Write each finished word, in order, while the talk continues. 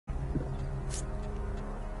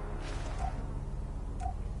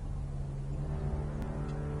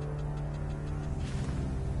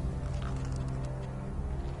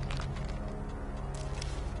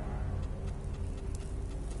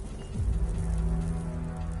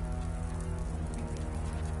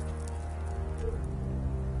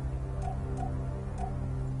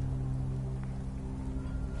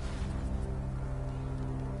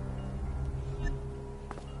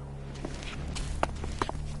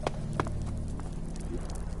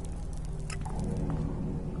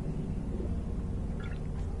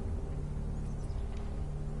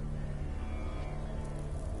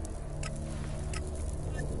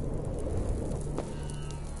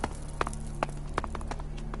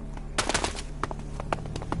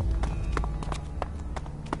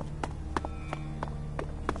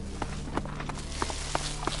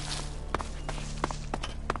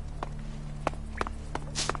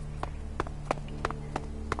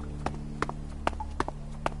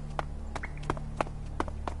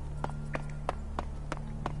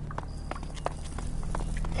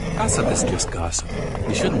Less of this just gossip.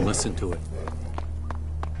 You shouldn't listen to it.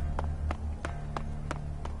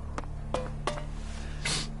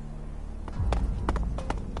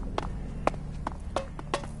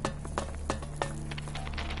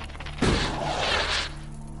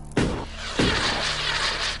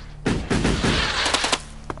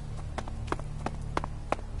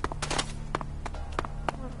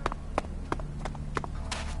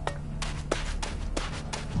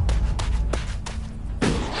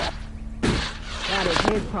 That is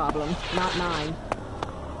his problem, not mine.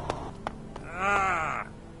 I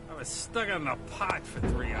was stuck in the pot for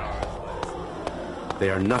 3 hours last.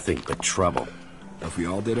 They are nothing but trouble. If we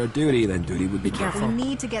all did our duty, then duty would be Be careful. We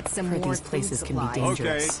need to get some For more these places food can be supplies.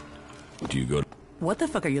 dangerous. Do you go? What the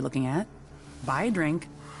fuck are you looking at? Buy a drink,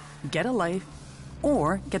 get a life,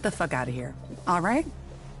 or get the fuck out of here. All right?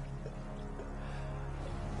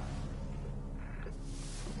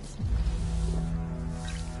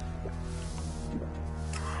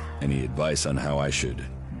 Any advice on how I should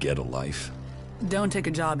get a life? Don't take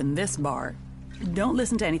a job in this bar. Don't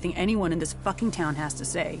listen to anything anyone in this fucking town has to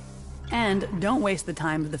say. And don't waste the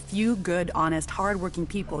time of the few good, honest, hard-working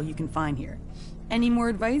people you can find here. Any more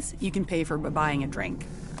advice, you can pay for buying a drink.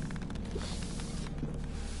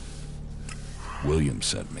 William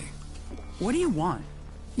sent me. What do you want?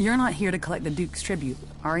 You're not here to collect the Duke's tribute,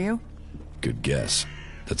 are you? Good guess.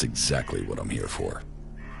 That's exactly what I'm here for.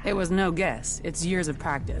 It was no guess. It's years of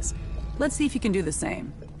practice. Let's see if you can do the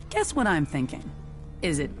same. Guess what I'm thinking.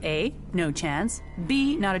 Is it A, no chance,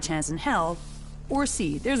 B, not a chance in hell, or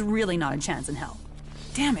C, there's really not a chance in hell?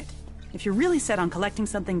 Damn it. If you're really set on collecting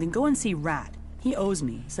something, then go and see Rat. He owes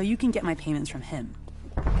me, so you can get my payments from him.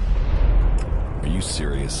 Are you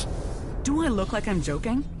serious? Do I look like I'm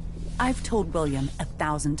joking? I've told William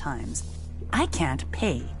 1,000 times. I can't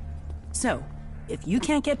pay. So, if you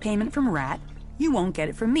can't get payment from Rat, you won't get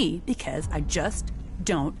it from me because I just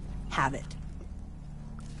don't have it.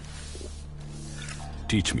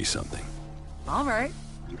 Teach me something. All right.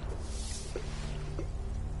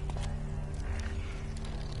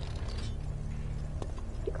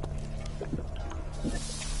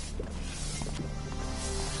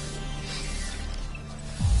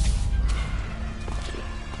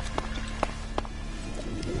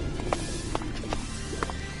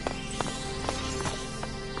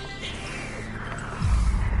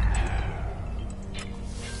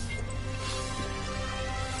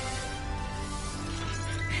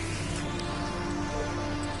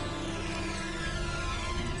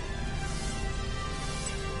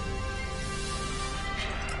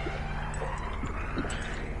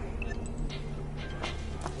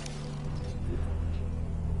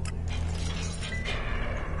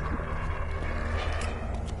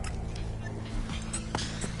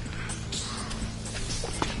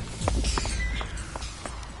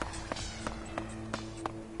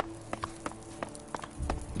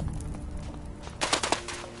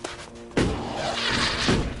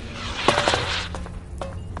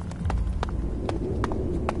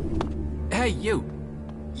 Hey, you.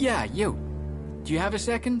 Yeah, you. Do you have a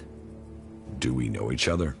second? Do we know each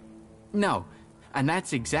other? No, and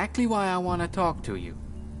that's exactly why I want to talk to you.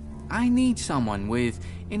 I need someone with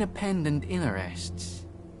independent interests.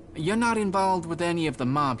 You're not involved with any of the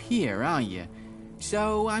mob here, are you?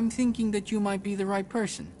 So I'm thinking that you might be the right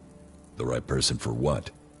person. The right person for what?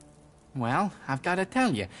 Well, I've got to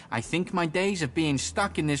tell you, I think my days of being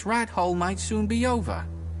stuck in this rat hole might soon be over.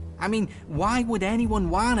 I mean, why would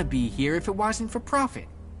anyone want to be here if it wasn't for profit?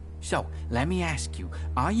 So, let me ask you,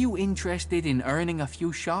 are you interested in earning a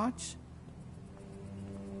few shards?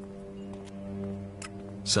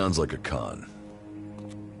 Sounds like a con.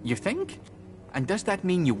 You think? And does that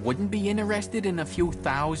mean you wouldn't be interested in a few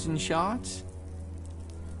thousand shards?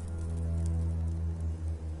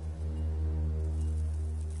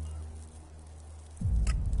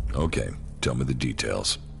 Okay, tell me the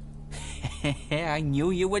details. I knew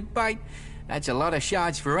you would bite. That's a lot of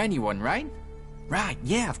shards for anyone, right? Right,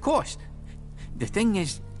 yeah, of course. The thing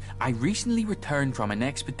is, I recently returned from an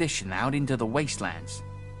expedition out into the wastelands.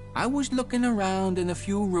 I was looking around in a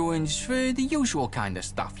few ruins for the usual kind of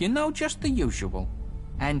stuff, you know, just the usual.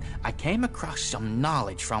 And I came across some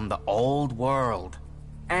knowledge from the old world.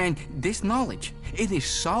 And this knowledge, it is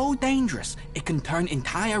so dangerous, it can turn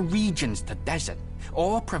entire regions to desert,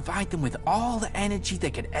 or provide them with all the energy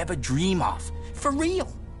they could ever dream of. For real.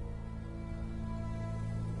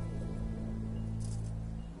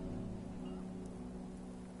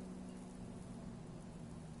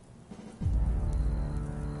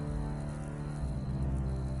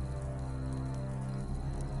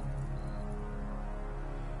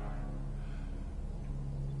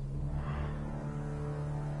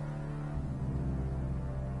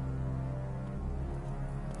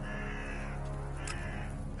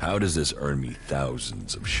 How does this earn me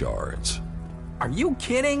thousands of shards? Are you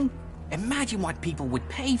kidding? Imagine what people would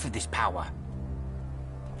pay for this power.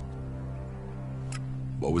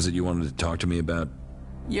 What was it you wanted to talk to me about?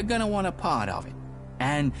 You're gonna want a part of it.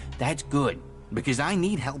 And that's good, because I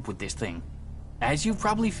need help with this thing. As you've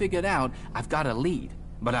probably figured out, I've got a lead,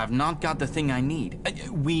 but I've not got the thing I need.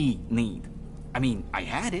 We need. I mean, I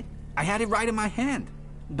had it. I had it right in my hand.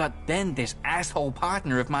 But then this asshole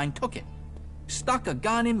partner of mine took it. Stuck a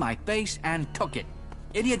gun in my face and took it.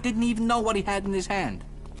 Idiot didn't even know what he had in his hand.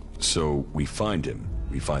 So, we find him.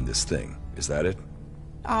 We find this thing. Is that it?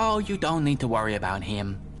 Oh, you don't need to worry about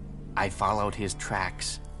him. I followed his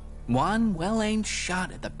tracks. One well-aimed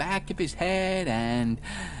shot at the back of his head and...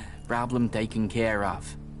 problem taken care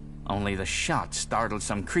of. Only the shot startled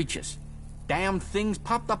some creatures. Damn things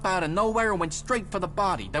popped up out of nowhere and went straight for the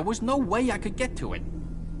body. There was no way I could get to it.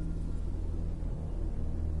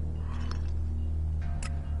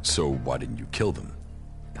 So, why didn't you kill them?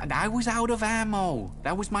 I was out of ammo.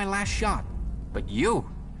 That was my last shot. But you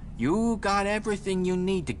got everything you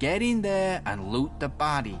need to get in there and loot the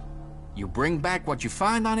body. You bring back what you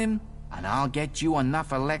find on him, and I'll get you enough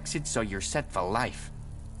Elexit so you're set for life.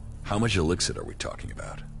 How much elixir are we talking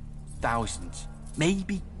about? Thousands,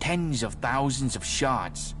 maybe tens of thousands of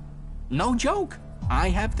shards. No joke. I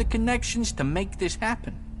have the connections to make this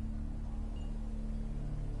happen.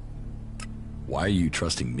 Why are you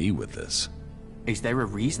trusting me with this? Is there a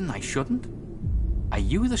reason I shouldn't? Are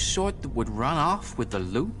you the sort that would run off with the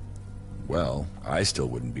loot? Well, I still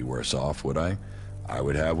wouldn't be worse off, would I? I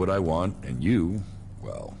would have what I want, and you,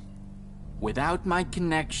 well... Without my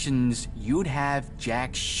connections, you'd have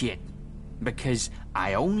jack shit. Because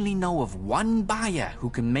I only know of one buyer who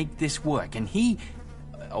can make this work, and he,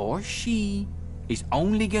 or she, is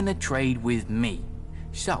only gonna trade with me.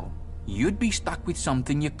 So, you'd be stuck with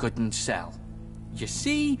something you couldn't sell. You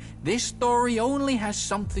see, this story only has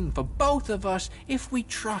something for both of us if we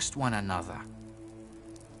trust one another.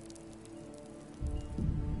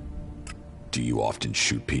 Do you often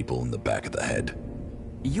shoot people in the back of the head?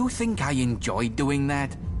 You think I enjoyed doing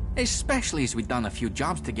that? Especially as we'd done a few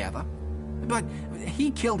jobs together. But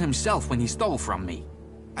he killed himself when he stole from me.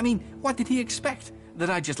 I mean, what did he expect? That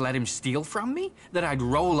I'd just let him steal from me? That I'd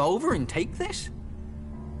roll over and take this?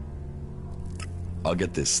 I'll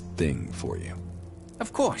get this thing for you.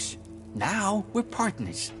 Of course. Now we're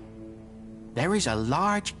partners. There is a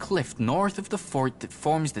large cliff north of the fort that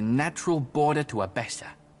forms the natural border to Abessa.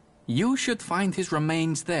 You should find his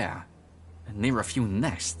remains there, near a few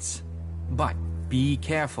nests. But be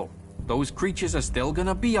careful. Those creatures are still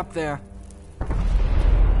gonna be up there.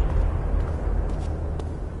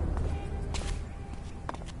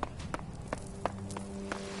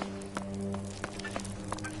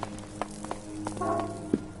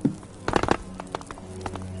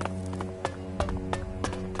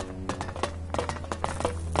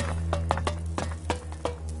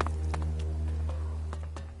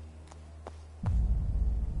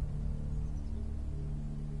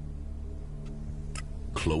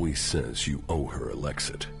 Chloe says you owe her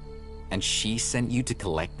Elexit. And she sent you to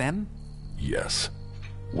collect them? Yes.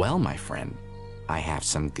 Well, my friend, I have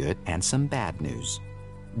some good and some bad news.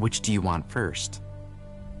 Which do you want first?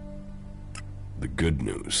 The good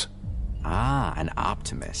news. Ah, an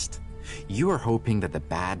optimist. You are hoping that the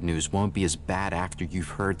bad news won't be as bad after you've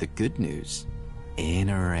heard the good news.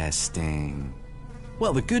 Interesting.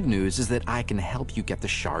 Well, the good news is that I can help you get the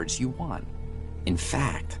shards you want. In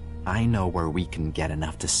fact, I know where we can get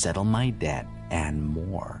enough to settle my debt and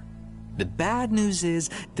more. The bad news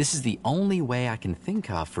is this is the only way I can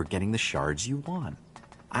think of for getting the shards you want.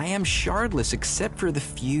 I am shardless except for the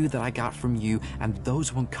few that I got from you, and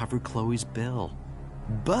those won't cover Chloe's bill.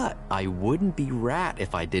 But I wouldn't be rat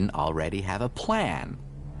if I didn't already have a plan.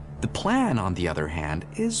 The plan, on the other hand,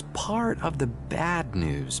 is part of the bad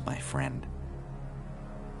news, my friend.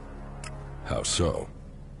 How so?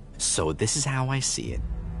 So this is how I see it.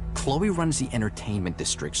 Chloe runs the entertainment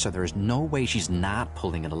district, so there's no way she's not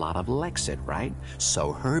pulling in a lot of Elexit, right?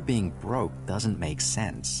 So her being broke doesn't make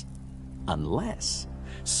sense. Unless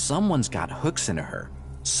someone's got hooks into her.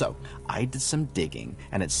 So I did some digging,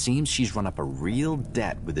 and it seems she's run up a real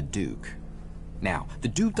debt with the Duke. Now, the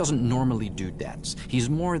Duke doesn't normally do debts. He's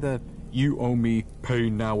more the, you owe me, pay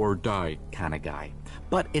now or die kind of guy.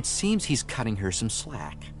 But it seems he's cutting her some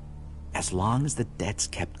slack. As long as the debt's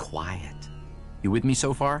kept quiet. You with me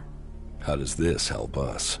so far? How does this help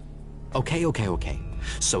us? Okay.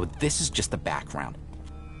 So this is just the background.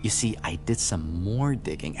 You see, I did some more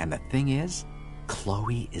digging, and the thing is,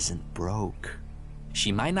 Chloe isn't broke.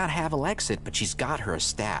 She might not have Alexit, but she's got her a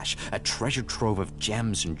stash, a treasure trove of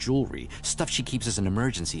gems and jewelry, stuff she keeps as an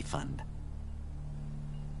emergency fund.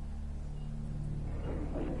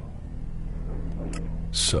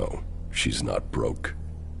 So, she's not broke?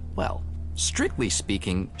 Well, strictly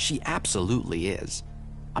speaking, she absolutely is.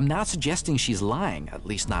 I'm not suggesting she's lying, at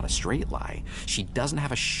least not a straight lie. She doesn't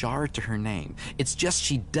have a shard to her name. It's just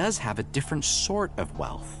she does have a different sort of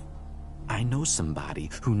wealth. I know somebody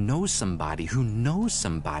who knows somebody who knows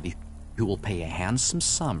somebody who will pay a handsome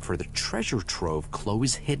sum for the treasure trove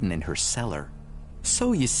Chloe's hidden in her cellar.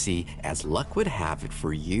 So you see, as luck would have it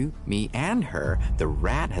for you, me, and her, the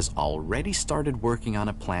rat has already started working on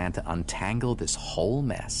a plan to untangle this whole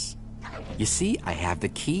mess. You see, I have the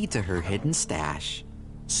key to her hidden stash.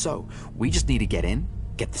 So, we just need to get in,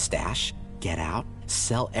 get the stash, get out,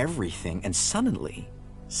 sell everything, and suddenly,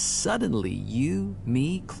 you,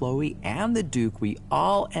 me, Chloe, and the Duke, we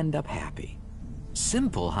all end up happy.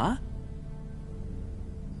 Simple, huh?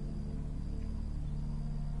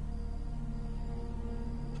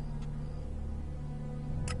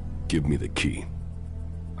 Give me the key.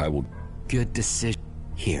 I will... Good decision.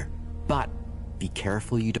 Here. But, be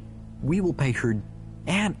careful you don't... We will pay her...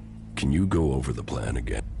 And... Can you go over the plan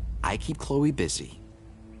again? I keep Chloe busy.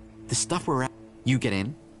 The stuff we're at... You get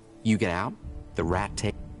in, you get out, the rat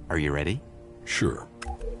take... Are you ready? Sure.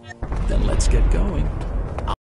 Then let's get going.